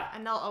yeah,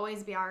 And they'll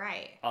always be all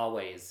right.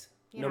 always,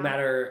 You no know?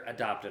 matter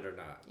adopted or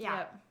not. Yeah,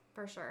 Yep.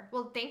 for sure.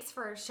 Well, thanks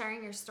for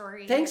sharing your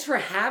story. Thanks for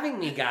having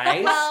me,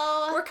 guys.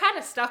 Well, We're kind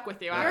of stuck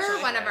with you, You're actually.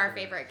 you're one of our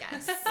favorite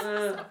guests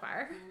Uh, so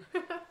far.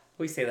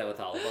 we say that with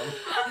all of them.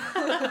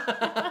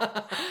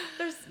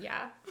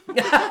 Yeah.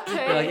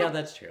 Well, yeah,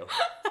 that's true.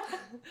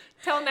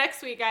 Till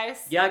next week,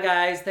 guys. Yeah,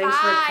 guys, thanks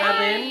Bye. for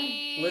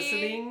coming,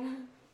 listening.